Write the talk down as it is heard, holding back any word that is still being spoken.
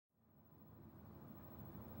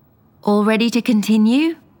All ready to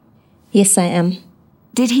continue? Yes, I am.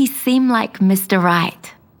 Did he seem like Mr.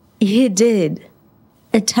 Right? He did.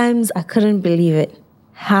 At times, I couldn't believe it.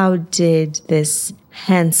 How did this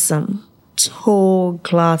handsome, tall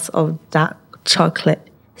glass of dark chocolate,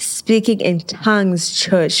 speaking in tongues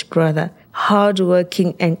church brother,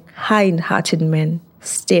 hardworking and kind-hearted man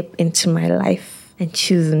step into my life and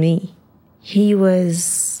choose me? He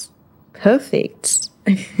was perfect.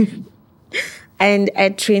 And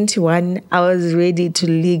at 21, I was ready to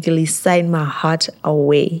legally sign my heart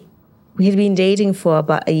away. We had been dating for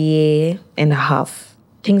about a year and a half.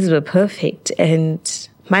 Things were perfect, and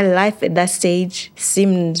my life at that stage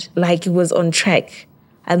seemed like it was on track.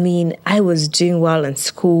 I mean, I was doing well in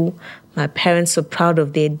school. My parents were proud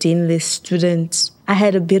of their deanless students. I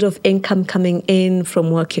had a bit of income coming in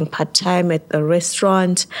from working part-time at a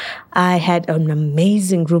restaurant. I had an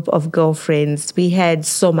amazing group of girlfriends. We had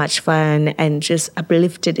so much fun and just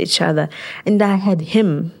uplifted each other. And I had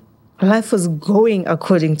him. Life was going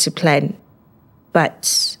according to plan.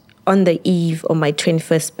 But on the eve of my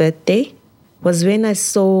 21st birthday was when I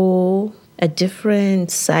saw a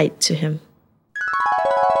different side to him.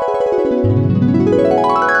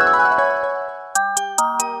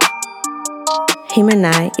 Him and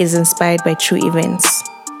I is inspired by true events.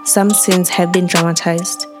 Some scenes have been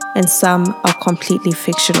dramatized, and some are completely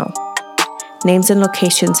fictional. Names and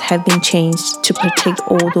locations have been changed to protect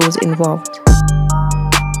all those involved.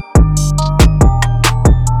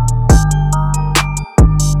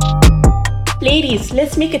 Ladies,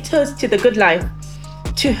 let's make a toast to the good life.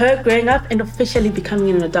 To her growing up and officially becoming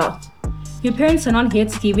an adult. Your parents are not here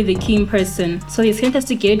to give you the key in person, so they sent us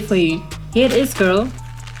to get it for you. Here it is, girl.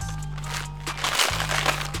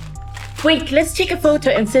 Wait, let's take a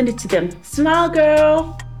photo and send it to them. Smile,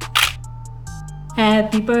 girl.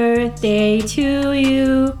 Happy birthday to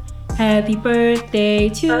you. Happy birthday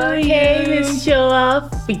to you. Okay, Miss Show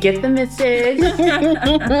Off. We get the message.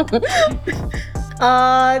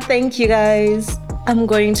 Thank you guys. I'm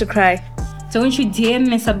going to cry. Don't you dare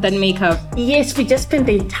mess up that makeup. Yes, we just spent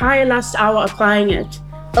the entire last hour applying it.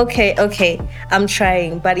 Okay. I'm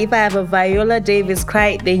trying. But if I have a Viola Davis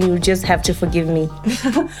cry, then you just have to forgive me.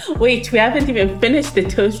 Wait, we haven't even finished the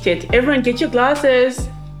toast yet. Everyone get your glasses.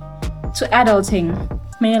 To adulting.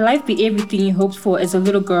 May your life be everything you hoped for as a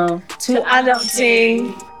little girl. To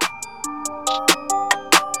adulting.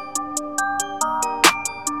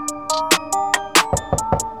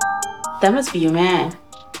 That must be your man.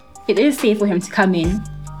 It is safe for him to come in.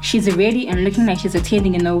 She's ready and looking like she's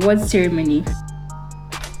attending an awards ceremony.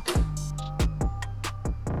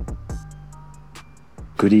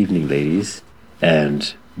 Good evening, ladies,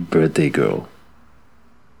 and birthday girl.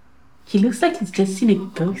 He looks like he's just seen a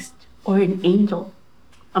ghost or an angel.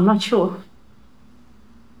 I'm not sure.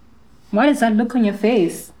 What is that look on your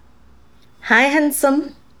face? Hi,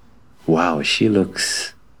 handsome. Wow, she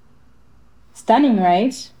looks... Stunning,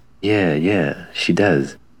 right? Yeah, she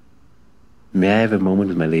does. May I have a moment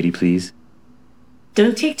with my lady, please?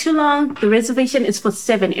 Don't take too long. The reservation is for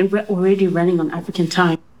 7 and we're already running on African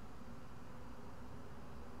time.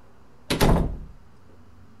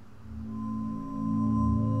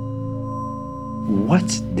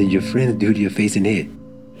 What did your friends do to your face and head?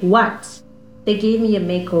 What? They gave me a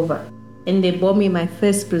makeover, and they bought me my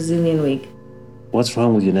first Brazilian wig. What's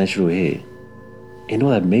wrong with your natural hair? And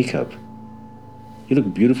all that makeup? You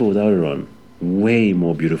look beautiful without it on. Way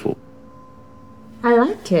more beautiful. I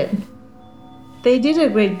like it. They did a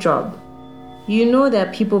great job. You know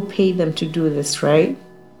that people pay them to do this, right?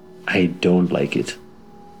 I don't like it.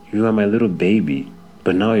 You are my little baby,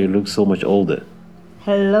 but now you look so much older.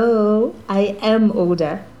 Hello, I am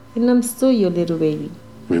older, and I'm still your little baby.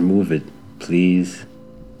 Remove it, please.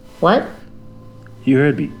 What? You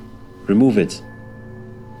heard me. Remove it.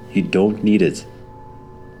 You don't need it.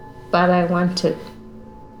 But I want it.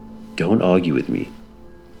 Don't argue with me.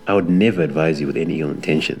 I would never advise you with any ill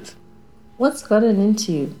intentions. What's gotten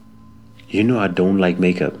into you? You know I don't like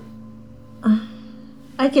makeup.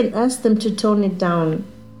 I can ask them to tone it down,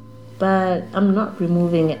 but I'm not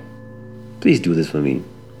removing it. Please do this for me.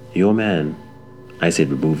 Your man. I said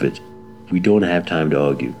remove it. We don't have time to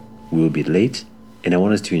argue. We will be late, and I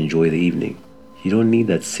want us to enjoy the evening. You don't need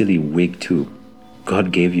that silly wig too.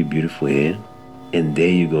 God gave you beautiful hair, and there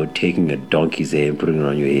you go taking a donkey's hair and putting it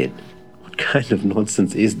on your head. What kind of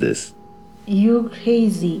nonsense is this? You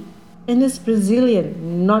crazy. And it's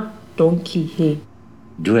Brazilian, not donkey hair.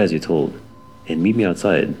 Do as you're told, and meet me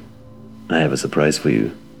outside. I have a surprise for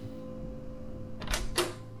you.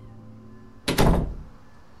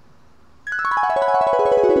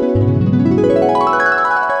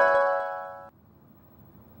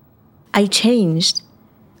 I changed.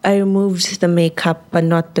 I removed the makeup but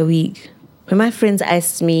not the wig. When my friends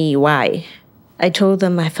asked me why, I told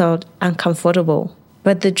them I felt uncomfortable.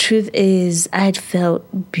 But the truth is, I had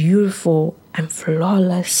felt beautiful and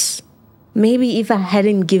flawless. Maybe if I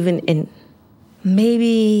hadn't given in,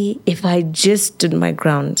 maybe if I just stood my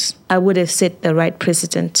ground, I would have set the right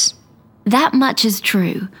precedent. That much is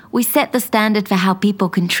true. We set the standard for how people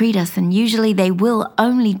can treat us, and usually they will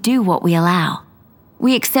only do what we allow.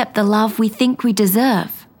 We accept the love we think we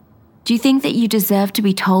deserve. Do you think that you deserve to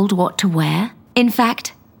be told what to wear? In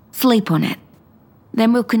fact, sleep on it.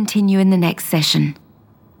 Then we'll continue in the next session.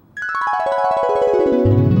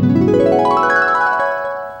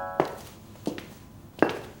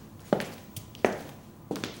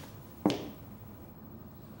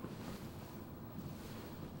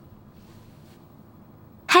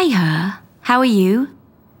 Hey, Her. How are you?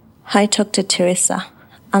 Hi, Dr. Teresa.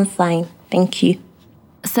 I'm fine, thank you.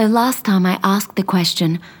 So last time I asked the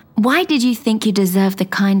question, why did you think you deserve the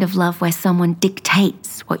kind of love where someone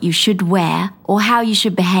dictates what you should wear or how you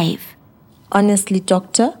should behave? Honestly,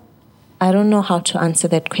 doctor, I don't know how to answer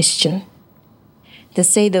that question. They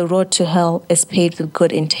say the road to hell is paved with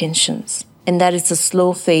good intentions, and that is a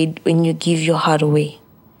slow fade when you give your heart away.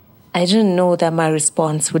 I didn't know that my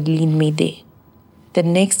response would lead me there. The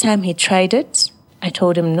next time he tried it, I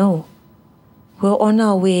told him no. We're on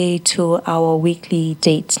our way to our weekly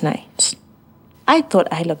date night. I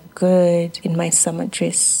thought I looked good in my summer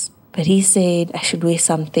dress, but he said I should wear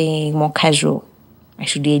something more casual. I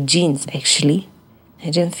should wear jeans, actually. I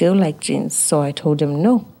didn't feel like jeans, so I told him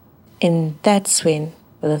no. And that's when,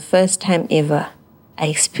 for the first time ever, I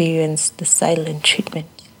experienced the silent treatment.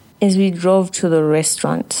 As we drove to the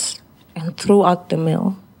restaurant and throughout the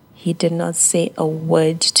meal, he did not say a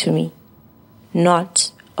word to me.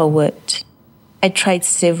 Not a word. I tried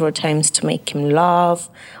several times to make him laugh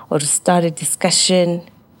or to start a discussion.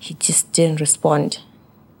 He just didn't respond.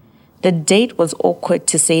 The date was awkward,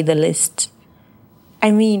 to say the least. I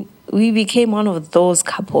mean, we became one of those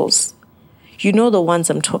couples. You know the ones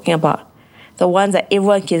I'm talking about. The ones that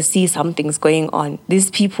everyone can see something's going on. These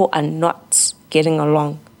people are not getting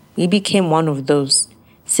along. We became one of those,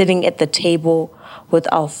 sitting at the table with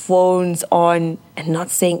our phones on and not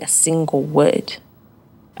saying a single word.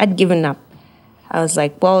 I'd given up. I was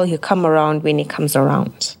like, well, he'll come around when he comes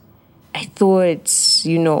around. I thought,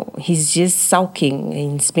 he's just sulking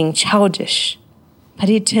and he's being childish. But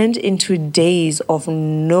it turned into days of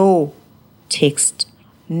no text,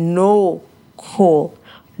 no call,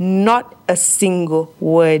 not a single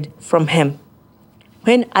word from him.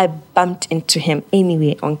 When I bumped into him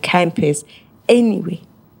anywhere on campus, anywhere,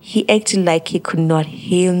 he acted like he could not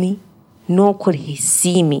hear me, nor could he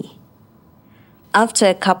see me. After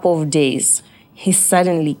a couple of days, he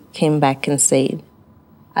suddenly came back and said,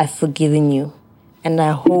 I've forgiven you, and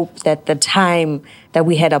I hope that the time that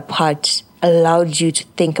we had apart allowed you to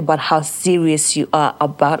think about how serious you are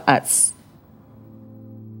about us.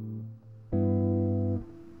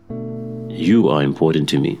 You are important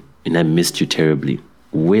to me, and I missed you terribly,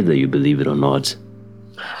 whether you believe it or not.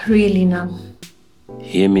 Really now?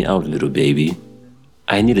 Hear me out, little baby.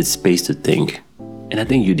 I needed space to think, and I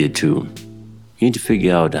think you did too. You need to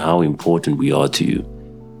figure out how important we are to you,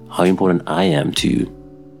 how important I am to you.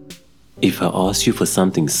 If I ask you for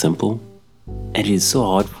something simple, and it is so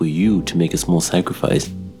hard for you to make a small sacrifice,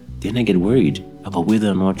 then I get worried about whether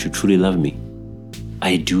or not you truly love me.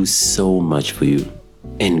 I do so much for you,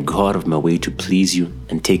 and go out of my way to please you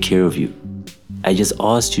and take care of you. I just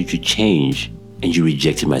asked you to change, and you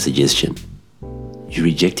rejected my suggestion. You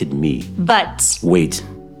rejected me. But Wait,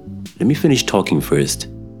 let me finish talking first.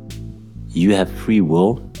 You have free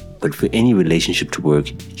will, but for any relationship to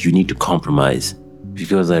work, you need to compromise.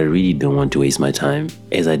 Because I really don't want to waste my time,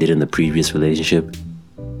 as I did in the previous relationship.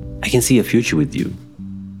 I can see a future with you.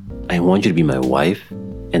 I want you to be my wife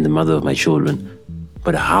and the mother of my children.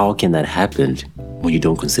 But how can that happen when you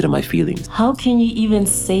don't consider my feelings? how can you even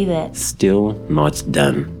say that? Still not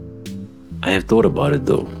done. I have thought about it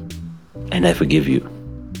though, and I forgive you.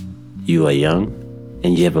 You are young,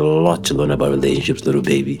 and you have a lot to learn about relationships, little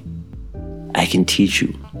baby. I can teach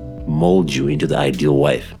you, mold you into the ideal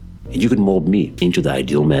wife, and you can mold me into the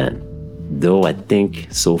ideal man. Though I think,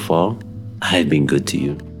 so far, I've been good to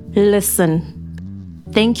you. Listen,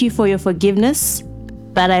 thank you for your forgiveness,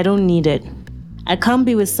 but I don't need it. I can't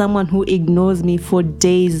be with someone who ignores me for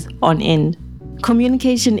days on end.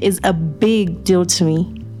 Communication is a big deal to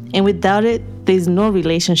me, and without it, there's no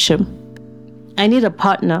relationship. I need a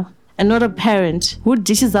partner and not a parent who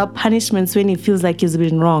dishes out punishments when he feels like he's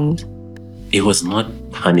been wronged. It was not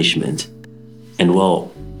punishment. And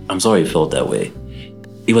well, I'm sorry it felt that way.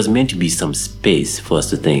 It was meant to be some space for us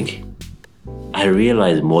to think. I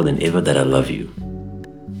realized more than ever that I love you.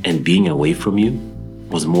 And being away from you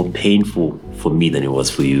was more painful for me than it was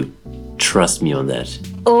for you. Trust me on that.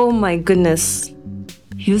 Oh my goodness.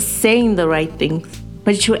 You're saying the right things,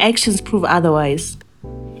 but your actions prove otherwise.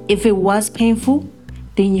 If it was painful,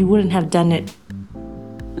 then you wouldn't have done it.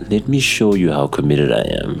 Let me show you how committed I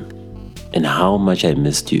am and how much I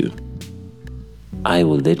missed you. I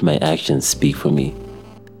will let my actions speak for me.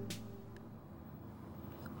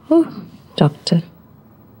 Oh, doctor.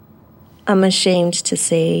 I'm ashamed to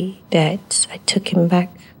say that I took him back,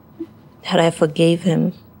 that I forgave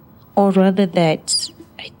him, or rather that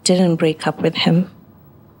I didn't break up with him.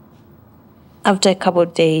 After a couple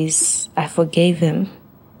of days, I forgave him.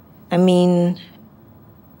 I mean,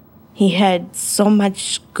 he had so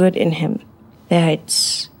much good in him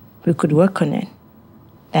that we could work on it,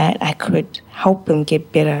 that I could help him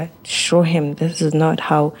get better, show him this is not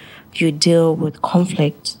how you deal with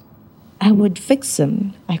conflict. I would fix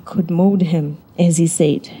him. I could mold him, as he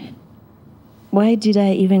said. Why did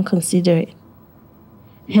I even consider it?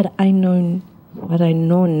 Had I known what I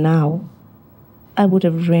know now, I would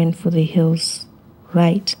have ran for the hills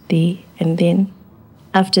right there and then.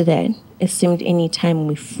 After that, it seemed any time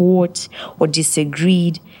we fought or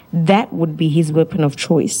disagreed, that would be his weapon of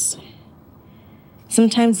choice.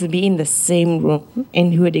 Sometimes we'd be in the same room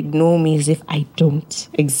and he would ignore me as if I don't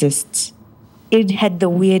exist. It had the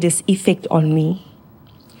weirdest effect on me.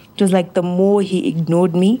 It was like the more he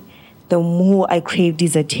ignored me, the more I craved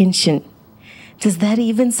his attention. Does that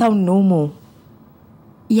even sound normal?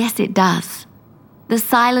 Yes, it does. The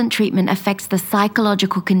silent treatment affects the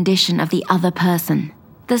psychological condition of the other person.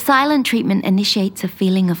 The silent treatment initiates a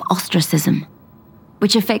feeling of ostracism,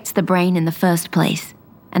 which affects the brain in the first place,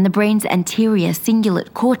 and the brain's anterior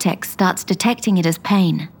cingulate cortex starts detecting it as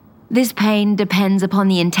pain. This pain depends upon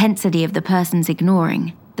the intensity of the person's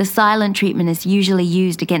ignoring. The silent treatment is usually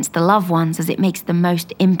used against the loved ones as it makes the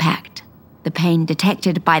most impact. The pain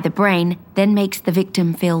detected by the brain then makes the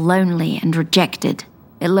victim feel lonely and rejected.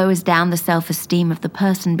 It lowers down the self-esteem of the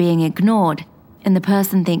person being ignored, and the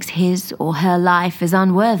person thinks his or her life is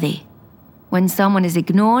unworthy. When someone is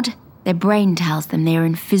ignored, their brain tells them they are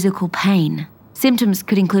in physical pain. Symptoms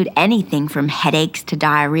could include anything from headaches to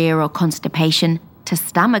diarrhea or constipation to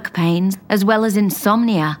stomach pains, as well as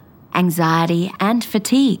insomnia, anxiety, and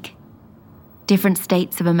fatigue. Different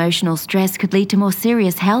states of emotional stress could lead to more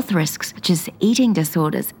serious health risks, such as eating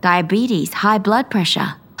disorders, diabetes, high blood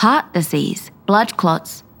pressure, heart disease, blood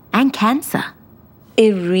clots, and cancer.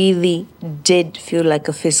 It really did feel like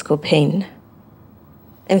a physical pain.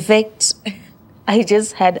 In fact, I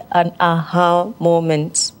just had an aha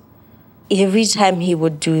moment. Every time he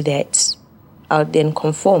would do that, I would then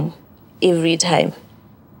conform. Every time.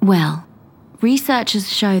 Well,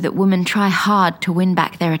 researchers show that women try hard to win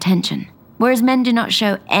back their attention, whereas men do not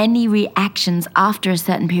show any reactions after a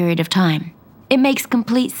certain period of time. It makes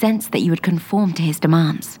complete sense that you would conform to his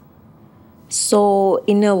demands. So,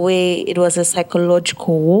 in a way, it was a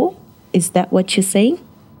psychological war? Is that what you're saying?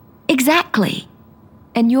 Exactly.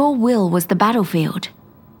 And your will was the battlefield.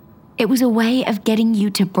 It was a way of getting you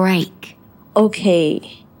to break.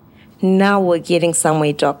 Okay, now we're getting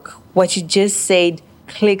somewhere, Doc. What you just said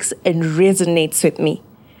clicks and resonates with me.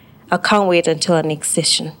 I can't wait until our next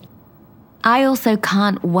session. I also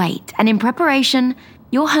can't wait. And in preparation,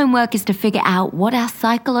 your homework is to figure out what our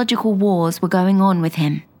psychological wars were going on with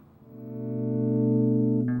him.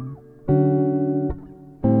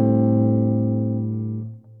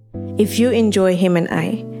 If you enjoy Him and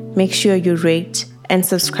I, make sure you rate and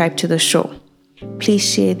subscribe to the show. Please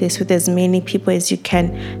share this with as many people as you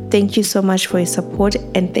can. Thank you so much for your support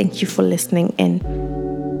and thank you for listening in.